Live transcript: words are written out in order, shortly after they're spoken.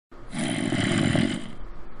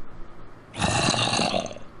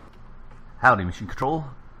Howdy, Mission Control.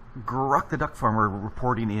 Grok the DuckFarmer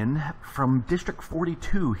reporting in from District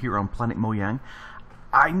 42 here on planet Mojang.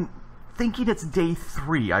 I'm thinking it's day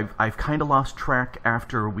 3. I've kind of lost track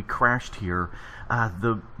after we crashed here.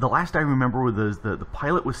 The last I remember was the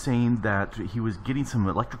pilot was saying that he was getting some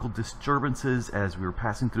electrical disturbances as we were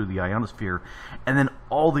passing through the ionosphere, and then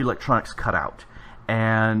all the electronics cut out.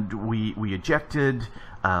 And we ejected,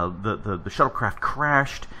 the shuttlecraft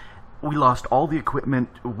crashed, we lost all the equipment,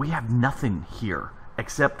 we have nothing here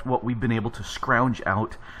except what we've been able to scrounge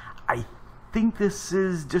out. I think this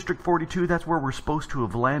is District 42, that's where we're supposed to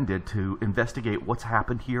have landed to investigate what's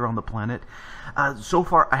happened here on the planet. So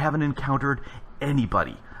far I haven't encountered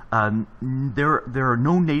anybody. There are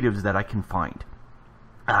no natives that I can find.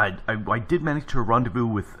 I did manage to rendezvous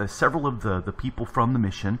with several of the people from the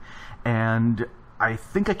mission, and I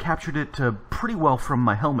think I captured it pretty well from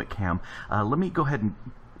my helmet cam. Let me go ahead and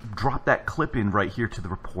drop that clip in right here to the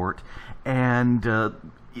report, and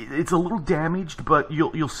it's a little damaged, but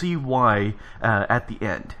you'll see why at the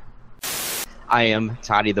end. I am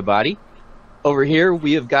Toddy the Body. Over here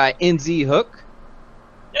we have got NZ Hook.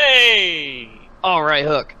 Hey! Alright,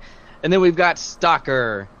 Hook. And then we've got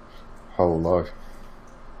Stalker. Hello.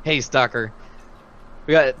 Hey, Stalker.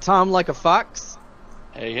 We got Tom Like a Fox.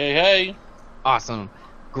 Hey, hey, hey. Awesome.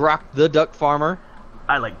 Grok the DuckFarmer.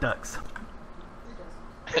 I like ducks.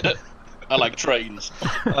 I like trains.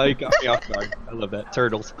 You got me off guard. I love that.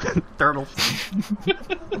 Turtles. Turtles.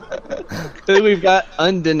 Then we've got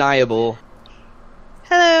Undeniable.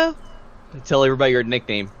 Hello, Tell everybody your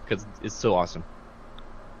nickname, because it's so awesome.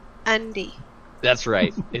 Andy. That's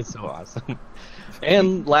right. It's so awesome.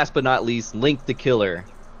 And last but not least, Link the Killer.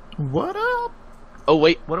 What up? Oh,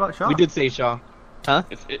 wait. What about Shaw? We did say Shaw. Huh?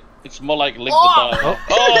 It's more like Link the Dog.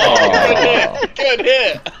 Oh, good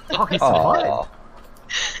hit. Oh, he's so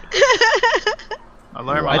I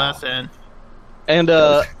learned my lesson. And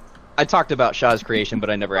I talked about Shaw's creation, but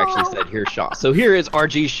I never actually said here's Shaw. So here is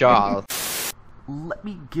RG Shaw. Let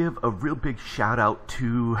me give a real big shout out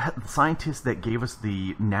to the scientists that gave us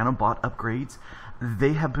the nanobot upgrades.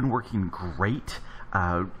 They have been working great.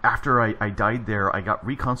 After I died there, I got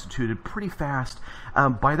reconstituted pretty fast.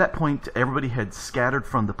 By that point, everybody had scattered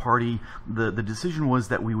from the party. The decision was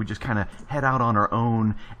that we would just kind of head out on our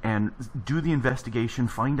own and do the investigation,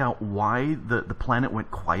 find out why the planet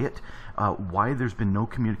went quiet, why there's been no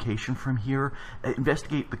communication from here,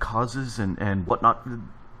 investigate the causes and whatnot.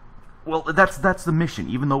 Well, that's the mission,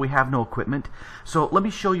 even though we have no equipment. So let me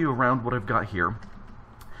show you around what I've got here.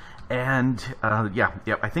 And yeah,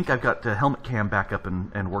 I think I've got the helmet cam back up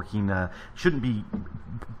and working. Shouldn't be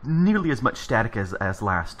nearly as much static as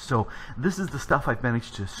last. So this is the stuff I've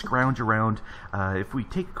managed to scrounge around. If we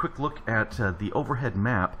take a quick look at the overhead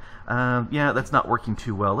map, yeah, that's not working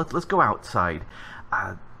too well. Let's go outside.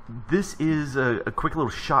 This is a quick little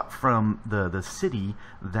shot from the city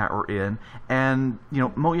that we're in, and you know,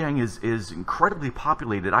 Mojang is incredibly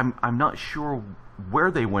populated. I'm not sure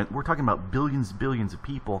where they went. We're talking about billions of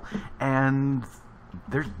people, and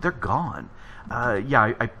they're gone.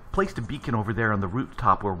 Yeah, I placed a beacon over there on the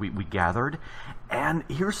rooftop where we gathered, and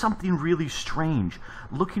here's something really strange.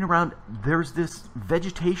 Looking around, there's this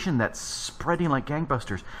vegetation that's spreading like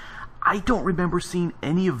gangbusters. I don't remember seeing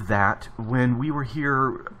any of that when we were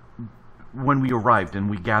here, when we arrived and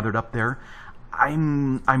we gathered up there.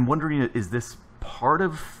 I'm wondering, is this part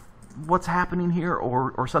of what's happening here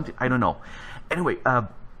or something? I don't know. Anyway,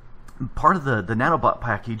 part of the nanobot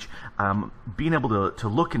package, being able to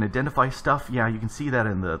look and identify stuff, yeah, you can see that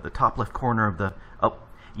in the top left corner of the, oh,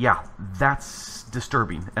 yeah, that's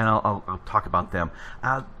disturbing, and I'll talk about them.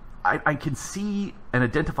 I can see and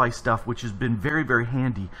identify stuff, which has been very, very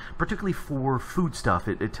handy, particularly for food stuff.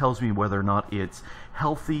 It tells me whether or not it's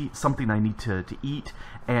healthy, something I need to eat,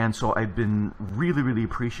 and so I've been really, really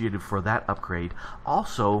appreciative for that upgrade.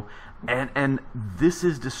 Also, and this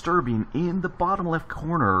is disturbing, in the bottom left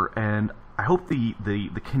corner, and I hope the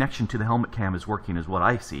connection to the helmet cam is working is what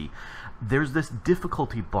I see. There's this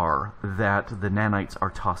difficulty bar that the nanites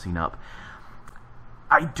are tossing up.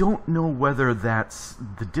 I don't know whether that's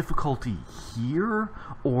the difficulty here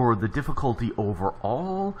or the difficulty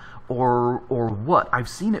overall or what. I've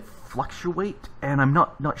seen it fluctuate, and I'm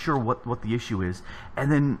not sure what the issue is.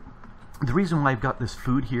 And then the reason why I've got this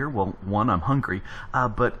food here, well, one, I'm hungry,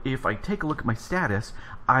 but if I take a look at my status,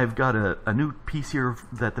 I've got a new piece here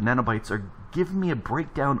that the nanobites are giving me a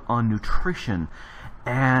breakdown on nutrition.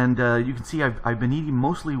 And you can see I've been eating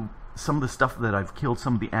mostly some of the stuff that I've killed,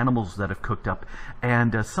 some of the animals that I've cooked up,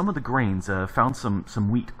 and some of the grains. Found some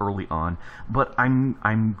wheat early on, but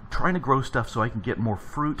I'm trying to grow stuff so I can get more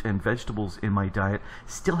fruit and vegetables in my diet.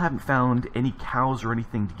 Still haven't found any cows or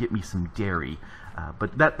anything to get me some dairy,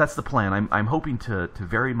 but that's the plan. I'm hoping to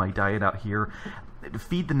vary my diet out here,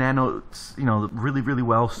 feed the nanos, really, really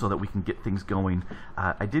well so that we can get things going.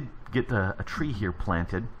 I did get a tree here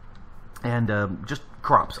planted, and just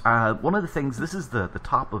crops. One of the things, this is the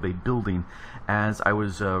top of a building. As I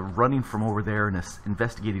was running from over there and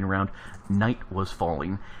investigating around, night was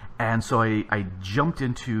falling, and so I jumped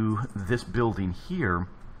into this building here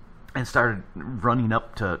and started running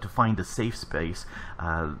up to find a safe space.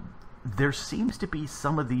 There seems to be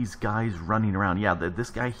some of these guys running around. Yeah,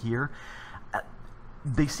 this guy here,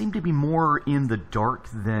 they seem to be more in the dark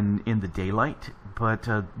than in the daylight, but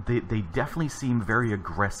they definitely seem very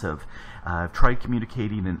aggressive. I've tried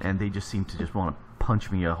communicating, and they just seem to just want to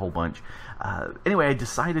punch me a whole bunch. Anyway, I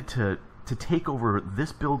decided to take over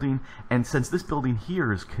this building, and since this building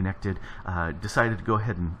here is connected, decided to go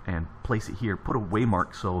ahead and place it here, put a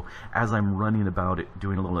waymark so as I'm running about it,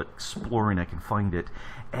 doing a little exploring, I can find it.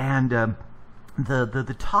 And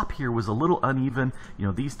the top here was a little uneven.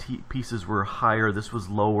 These pieces were higher, this was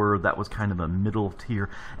lower, that was kind of a middle tier,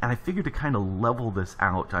 and I figured to kind of level this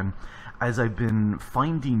out. As I've been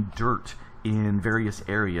finding dirt in various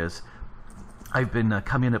areas, I've been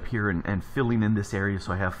coming up here and filling in this area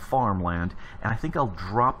so I have farmland, and I think I'll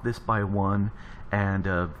drop this by one and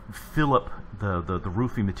fill up the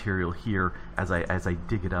roofing material here as I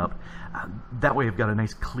dig it up. That way I've got a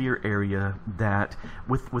nice clear area that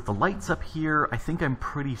with the lights up here, I think I'm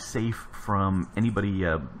pretty safe from anybody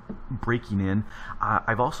breaking in.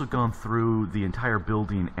 I've also gone through the entire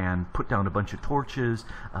building and put down a bunch of torches,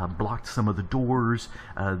 blocked some of the doors.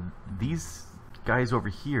 These guys over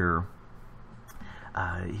here,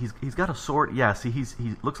 he's got a sword. Yeah, see,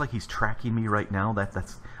 he looks like he's tracking me right now.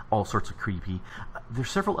 That's all sorts of creepy.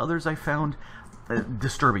 There's several others I found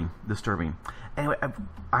disturbing. Anyway,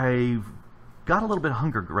 I've got a little bit of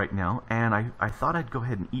hunger right now, and I thought I'd go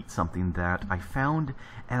ahead and eat something that I found,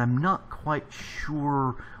 and I'm not quite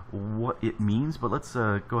sure what it means, but let's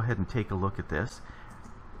go ahead and take a look at this.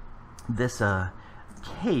 This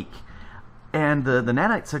cake, and the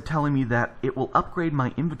nanites are telling me that it will upgrade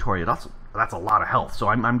my inventory. That's a lot of health, so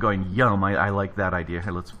I'm going, yum. I like that idea.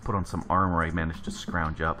 Hey, let's put on some armor I managed to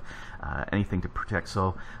scrounge up. Anything to protect.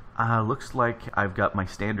 So looks like I've got my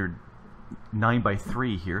standard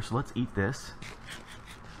 9x3 here, so let's eat this.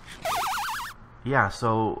 Yeah,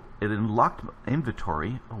 so it unlocked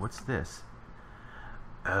inventory. Oh, what's this?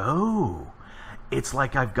 Oh, it's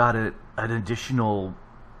like I've got an additional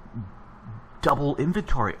double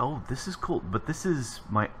inventory. Oh, this is cool, but this is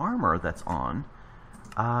my armor that's on.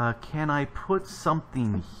 Can I put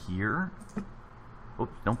something here? Oh,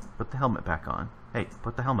 don't put the helmet back on. Hey,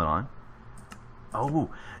 put the helmet on. Oh,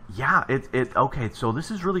 yeah, okay, so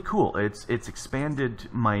this is really cool. It's expanded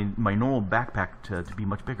my normal backpack to be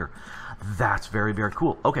much bigger. That's very, very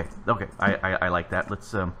cool. Okay, I like that.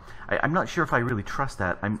 Let's I'm not sure if I really trust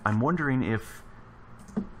that. I'm wondering if,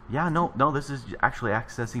 yeah, no, this is actually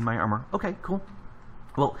accessing my armor. Okay, cool.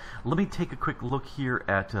 Well, let me take a quick look here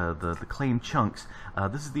at the claimed chunks.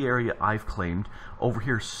 This is the area I've claimed. Over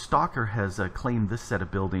here, Stalker has claimed this set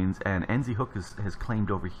of buildings, and NZ Hook has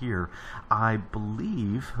claimed over here. I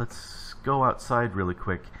believe, let's go outside really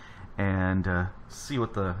quick and see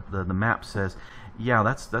what the map says. Yeah,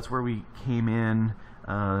 that's where we came in.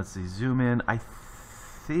 Let's see, zoom in. I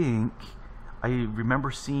think I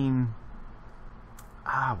remember seeing...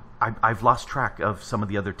 I've lost track of some of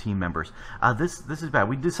the other team members. This is bad.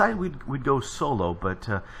 We decided we'd go solo, but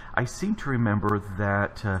I seem to remember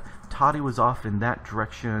that Toddy was off in that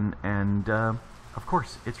direction, and of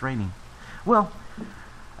course it's raining. Well,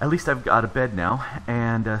 at least I've got a bed now,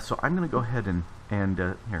 and so I'm going to go ahead and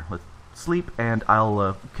here, let's sleep, and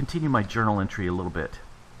I'll continue my journal entry a little bit.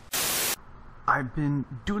 I've been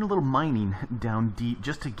doing a little mining down deep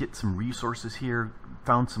just to get some resources here,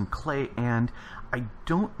 found some clay, and I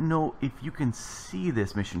don't know if you can see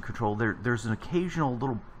this, Mission Control. There's an occasional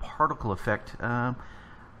little particle effect.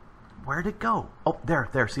 Where'd it go? Oh,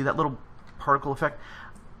 there, see that little particle effect?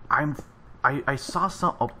 I saw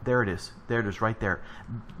some, oh, there it is right there.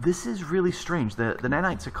 This is really strange. The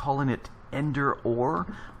nanites are calling it ender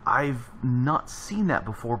ore. I've not seen that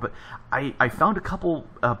before, but I found a couple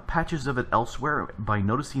patches of it elsewhere by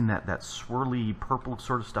noticing that swirly purple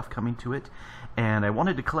sort of stuff coming to it, and I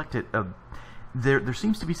wanted to collect it. There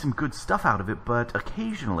seems to be some good stuff out of it, but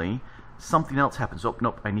occasionally something else happens. Oh,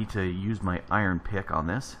 nope, I need to use my iron pick on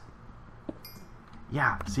this.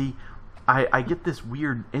 Yeah, see, I get this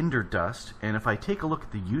weird ender dust, and if I take a look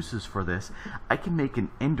at the uses for this, I can make an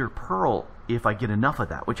ender pearl if I get enough of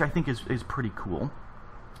that, which I think is pretty cool.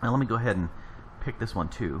 Now let me go ahead and pick this one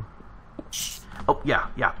too. Oh, yeah,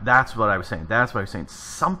 that's what I was saying. That's what I was saying.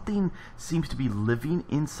 Something seems to be living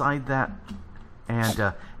inside that,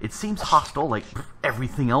 and it seems hostile, like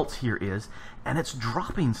everything else here is, and it's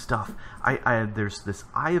dropping stuff. There's this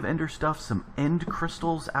Eye of Ender stuff, some end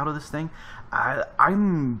crystals out of this thing.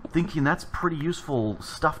 I'm thinking that's pretty useful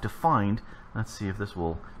stuff to find. Let's see if this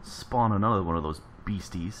will spawn another one of those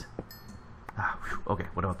beasties. Okay,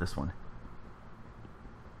 what about this one?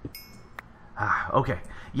 Okay.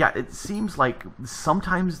 Yeah, it seems like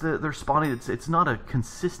sometimes they're spawning. It's not a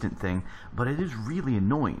consistent thing, but it is really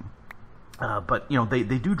annoying. But you know, they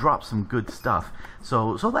do drop some good stuff,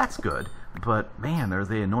 so that's good. But man, are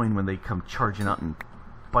they annoying when they come charging out and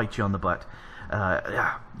bite you on the butt.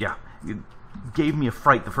 Yeah. It gave me a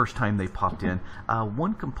fright the first time they popped in.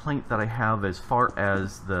 One complaint that I have as far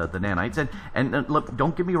as the nanites, and look,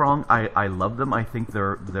 don't get me wrong, I love them. I think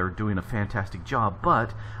they're doing a fantastic job.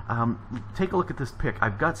 But take a look at this pick.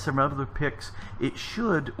 I've got some other picks. It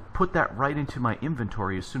should put that right into my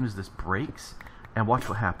inventory as soon as this breaks, and watch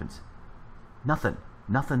what happens.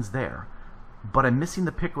 Nothing's there. But I'm missing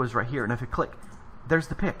the pick was right here, and if I click, there's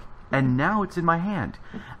the pick. And now it's in my hand.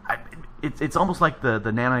 It's almost like the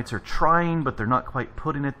nanites are trying, but they're not quite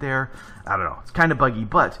putting it there. I don't know. It's kind of buggy,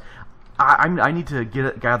 but I need to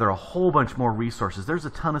gather a whole bunch more resources. There's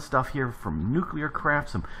a ton of stuff here from nuclear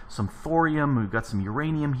craft, some thorium. We've got some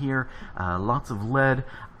uranium here, lots of lead.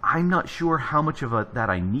 I'm not sure how much of that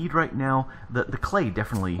I need right now. The clay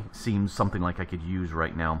definitely seems something like I could use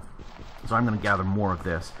right now. So I'm going to gather more of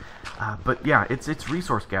this. But yeah, it's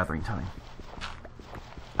resource gathering time.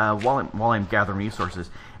 While I'm gathering resources,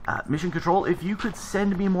 Mission Control, if you could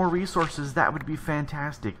send me more resources, that would be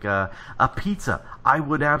fantastic. A pizza. I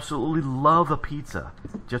would absolutely love a pizza.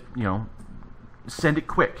 Just, you know, send it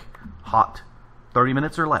quick. Hot. 30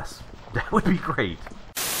 minutes or less. That would be great.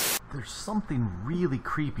 There's something really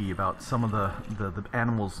creepy about some of the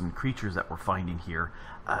animals and creatures that we're finding here.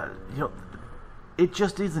 You know, it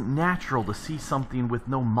just isn't natural to see something with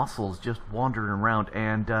no muscles just wandering around,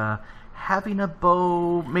 and having a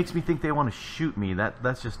bow makes me think they want to shoot me.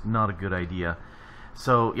 That's just not a good idea.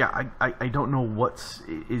 So yeah, I don't know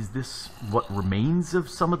is this what remains of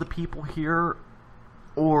some of the people here,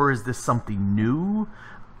 or is this something new?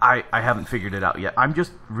 I haven't figured it out yet. I'm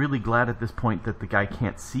just really glad at this point that the guy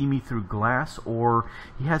can't see me through glass, or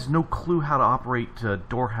he has no clue how to operate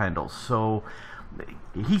door handles. So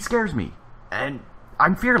he scares me, and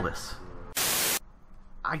I'm fearless.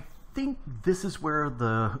 I think this is where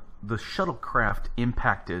the shuttlecraft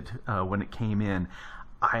impacted when it came in.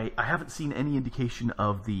 I haven't seen any indication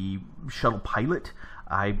of the shuttle pilot.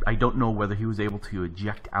 I don't know whether he was able to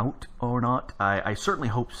eject out or not. I certainly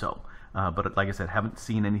hope so. But like I said, haven't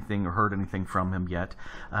seen anything or heard anything from him yet.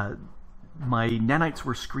 My nanites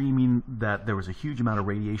were screaming that there was a huge amount of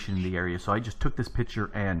radiation in the area, so I just took this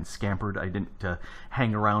picture and scampered. I didn't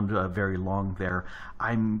hang around very long there.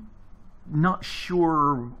 I'm not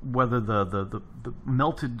sure whether the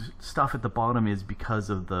melted stuff at the bottom is because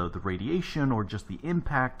of the radiation or just the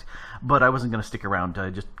impact, but I wasn't going to stick around. I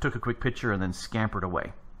just took a quick picture and then scampered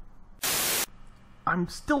away. I'm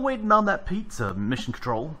still waiting on that pizza, Mission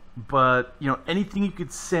Control, but you know, anything you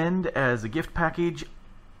could send as a gift package,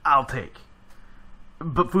 I'll take.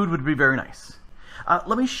 But food would be very nice.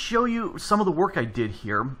 Let me show you some of the work I did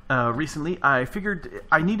here recently. I figured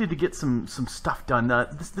I needed to get some stuff done.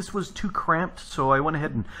 This was too cramped, so I went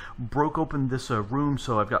ahead and broke open this room,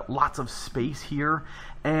 so I've got lots of space here.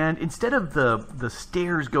 And instead of the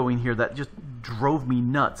stairs going here that just drove me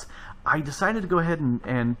nuts, I decided to go ahead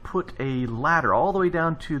and put a ladder all the way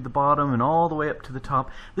down to the bottom and all the way up to the top.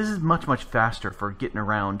 This is much faster for getting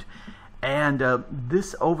around. And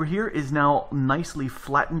this over here is now nicely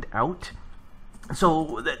flattened out,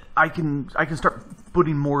 so that I can start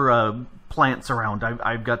putting more plants around.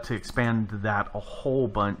 I've got to expand that a whole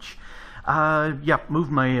bunch. Yeah, move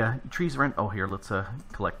my trees around. Oh, here, let's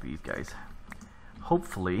collect these guys.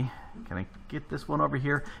 Hopefully, can I get this one over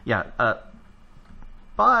here? Yeah.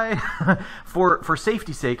 Bye. For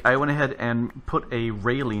safety's sake, I went ahead and put a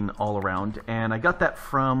railing all around, and I got that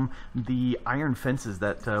from the iron fences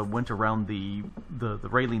that went around the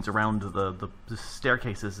railings around the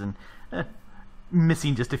staircases, and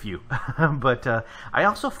missing just a few. But I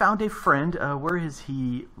also found a friend. Where is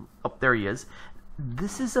he? Oh, there he is.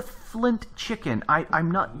 This is a flint chicken.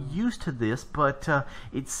 I'm not used to this, but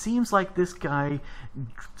it seems like this guy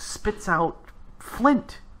spits out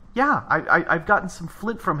flint Yeah, I've gotten some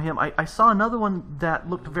flint from him. I saw another one that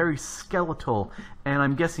looked very skeletal, and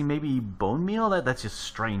I'm guessing maybe bone meal. That's just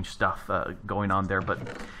strange stuff going on there. But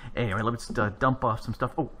anyway, let's dump off some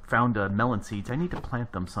stuff. Oh, found melon seeds. I need to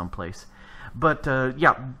plant them someplace. But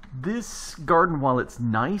yeah, this garden, while it's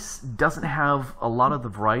nice, doesn't have a lot of the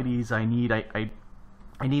varieties I need. I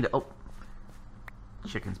need. Oh,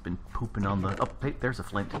 chicken's been pooping on the. Oh, hey, there's a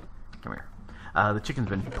flint. Come here. The chicken's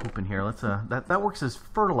been pooping here. Let's that works as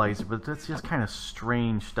fertilizer, but that's just kind of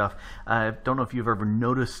strange stuff. I don't know if you've ever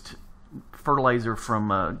noticed fertilizer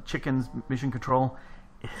from chickens. Mission Control,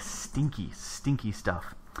 it's stinky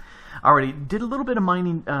stuff. Alrighty, did a little bit of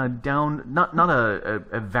mining down, not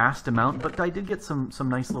a vast amount, but I did get some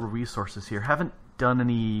nice little resources here. Haven't done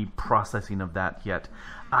any processing of that yet.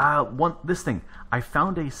 This thing, I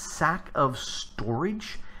found a sack of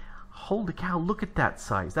storage. Holy cow! Look at that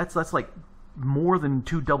size. That's like more than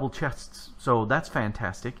 2 double chests, so that's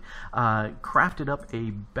fantastic. Crafted up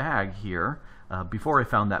a bag here before I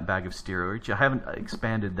found that bag of storage. I haven't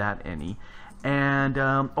expanded that any. And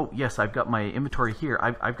oh yes, I've got my inventory here.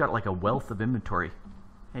 I've got like a wealth of inventory.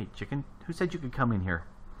 Hey chicken, who said you could come in here?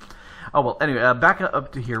 Oh well, anyway, back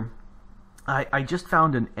up to here. I just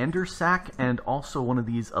found an ender sac and also one of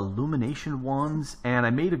these illumination wands, and I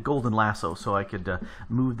made a golden lasso so I could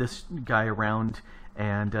move this guy around.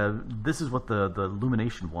 And this is what the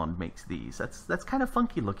illumination wand makes these. That's kind of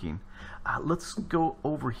funky looking. Let's go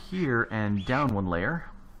over here and down one layer.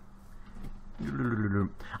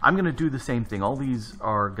 I'm going to do the same thing. All these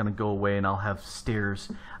are going to go away and I'll have stairs.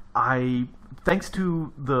 Thanks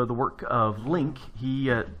to the work of Link,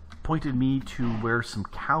 he pointed me to where some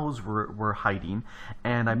cows were hiding,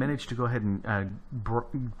 and I managed to go ahead and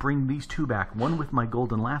bring these 2 back, one with my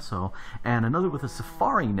golden lasso and another with a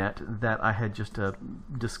safari net that I had just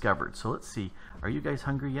discovered. So let's see, are you guys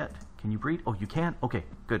hungry yet? Can you breed? Oh, you can? Okay,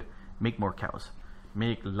 good. Make more cows.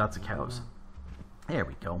 Make lots of cows. There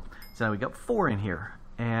we go. So now we got 4 in here.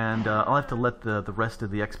 And I'll have to let the rest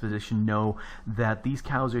of the expedition know that these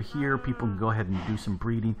cows are here. People can go ahead and do some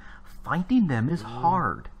breeding. Finding them is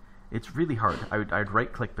hard. It's really hard. I'd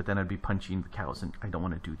right click, but then I'd be punching the cows, and I don't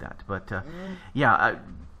want to do that. But yeah,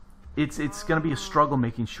 it's going to be a struggle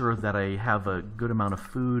making sure that I have a good amount of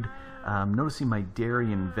food. Noticing my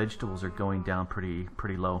dairy and vegetables are going down pretty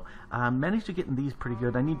low. Managed to get in these pretty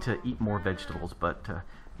good. I need to eat more vegetables, but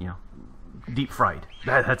you know, deep fried.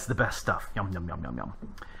 That's the best stuff. Yum yum yum yum yum.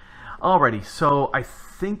 Alrighty, so I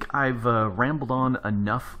think I've rambled on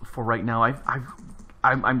enough for right now.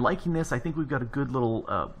 I'm liking this. I think we've got a good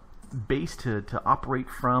little base to operate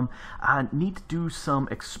from. Need to do some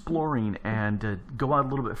exploring and go out a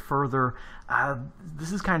little bit further.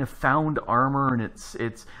 This is kind of found armor, and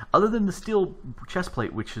it's other than the steel chest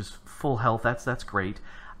plate, which is full health. That's great.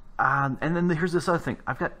 And then here's this other thing.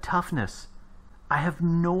 I've got toughness. I have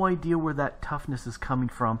no idea where that toughness is coming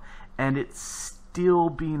from, and it's still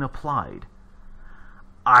being applied.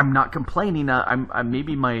 I'm not complaining.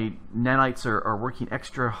 Maybe my nanites are working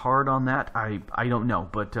extra hard on that. I don't know,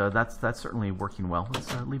 but that's certainly working well.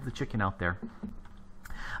 Let's leave the chicken out there.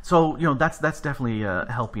 So you know that's definitely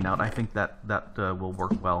helping out. I think that will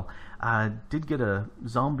work well. Did get a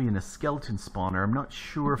zombie and a skeleton spawner. I'm not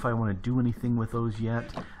sure if I want to do anything with those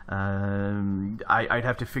yet. I'd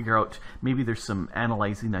have to figure out. Maybe there's some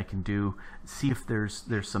analyzing I can do. See if there's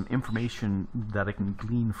some information that I can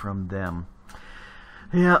glean from them.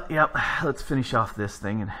 Yeah. Let's finish off this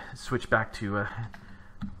thing and switch back to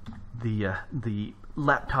the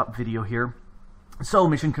laptop video here. So,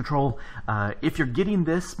 Mission Control, if you're getting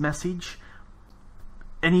this message,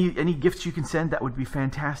 any gifts you can send, that would be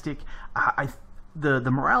fantastic.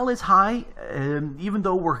 The morale is high, even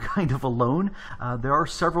though we're kind of alone. There are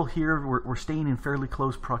several here. We're staying in fairly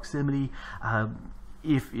close proximity.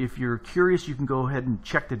 If you're curious, you can go ahead and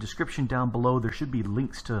check the description down below. There should be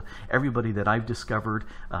links to everybody that I've discovered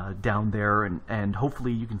down there, and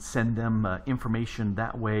hopefully you can send them information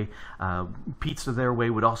that way. Pizza their way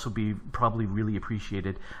would also be probably really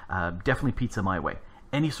appreciated. Definitely pizza my way.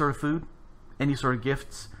 Any sort of food, any sort of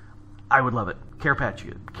gifts, I would love it. Care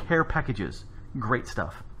packages, great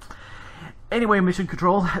stuff. Anyway, Mission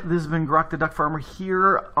Control, this has been Grok the Duck Farmer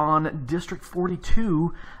here on District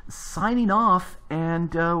 42, signing off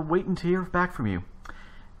and waiting to hear back from you.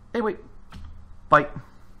 Anyway, bye.